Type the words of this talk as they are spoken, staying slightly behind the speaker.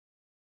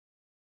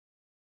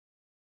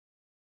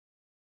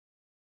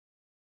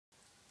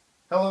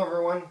Hello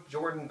everyone,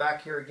 Jordan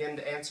back here again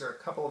to answer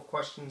a couple of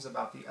questions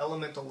about the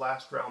Helemental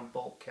last round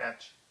bolt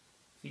catch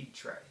feed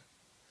tray.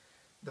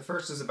 The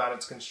first is about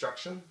its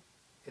construction.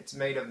 It's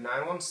made of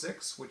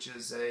 916, which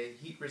is a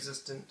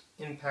heat-resistant,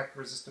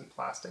 impact-resistant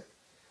plastic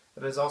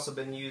that has also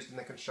been used in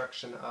the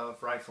construction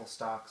of rifle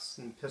stocks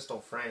and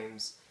pistol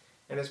frames,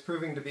 and is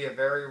proving to be a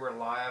very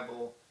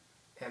reliable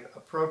and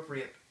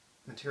appropriate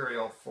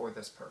material for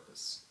this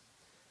purpose.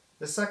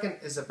 The second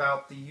is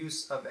about the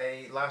use of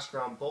a last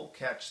round bolt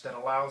catch that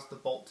allows the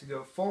bolt to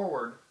go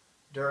forward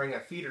during a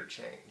feeder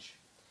change.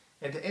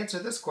 And to answer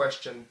this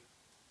question,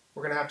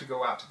 we're going to have to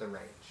go out to the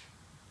range.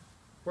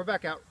 We're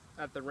back out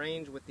at the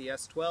range with the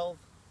S12,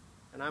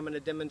 and I'm going to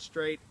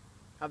demonstrate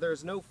how there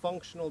is no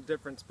functional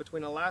difference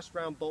between a last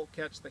round bolt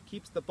catch that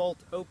keeps the bolt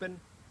open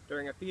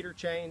during a feeder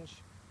change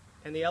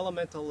and the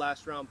Helemental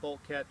last round bolt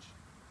catch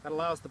that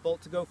allows the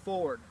bolt to go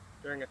forward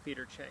during a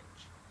feeder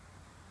change.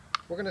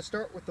 We're going to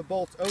start with the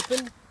bolts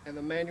open and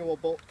the manual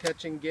bolt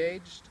catch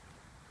engaged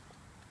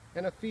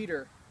and a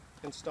feeder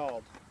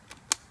installed.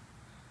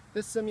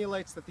 This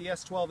simulates that the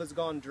S12 has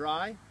gone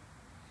dry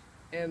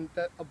and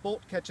that a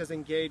bolt catch is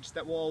engaged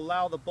that will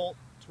allow the bolt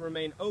to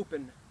remain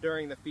open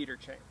during the feeder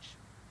change.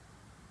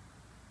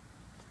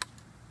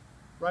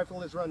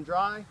 Rifle is run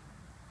dry,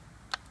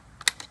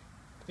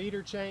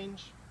 feeder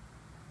change,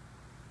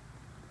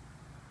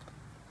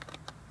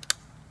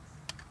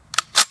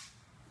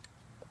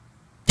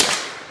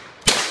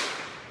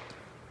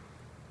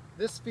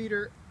 this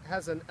feeder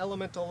has an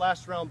Helemental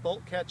last round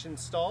bolt catch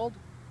installed.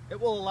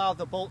 It will allow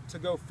the bolt to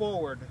go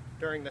forward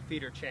during the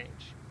feeder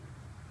change.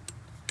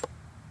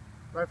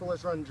 Rifle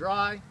is run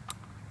dry,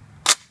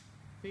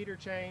 feeder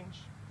change,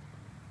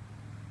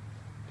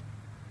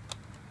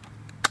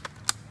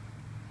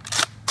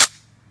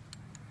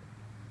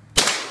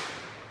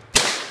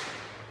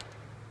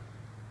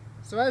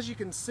 so as you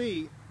can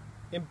see,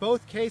 in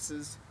both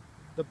cases,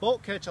 the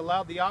bolt catch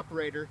allowed the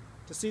operator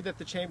to see that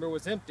the chamber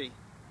was empty.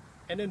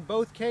 And in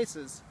both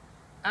cases,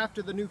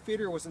 after the new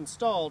feeder was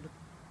installed,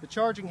 the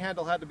charging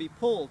handle had to be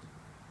pulled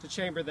to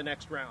chamber the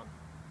next round.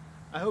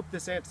 I hope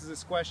this answers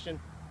this question,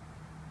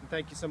 and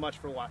thank you so much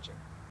for watching.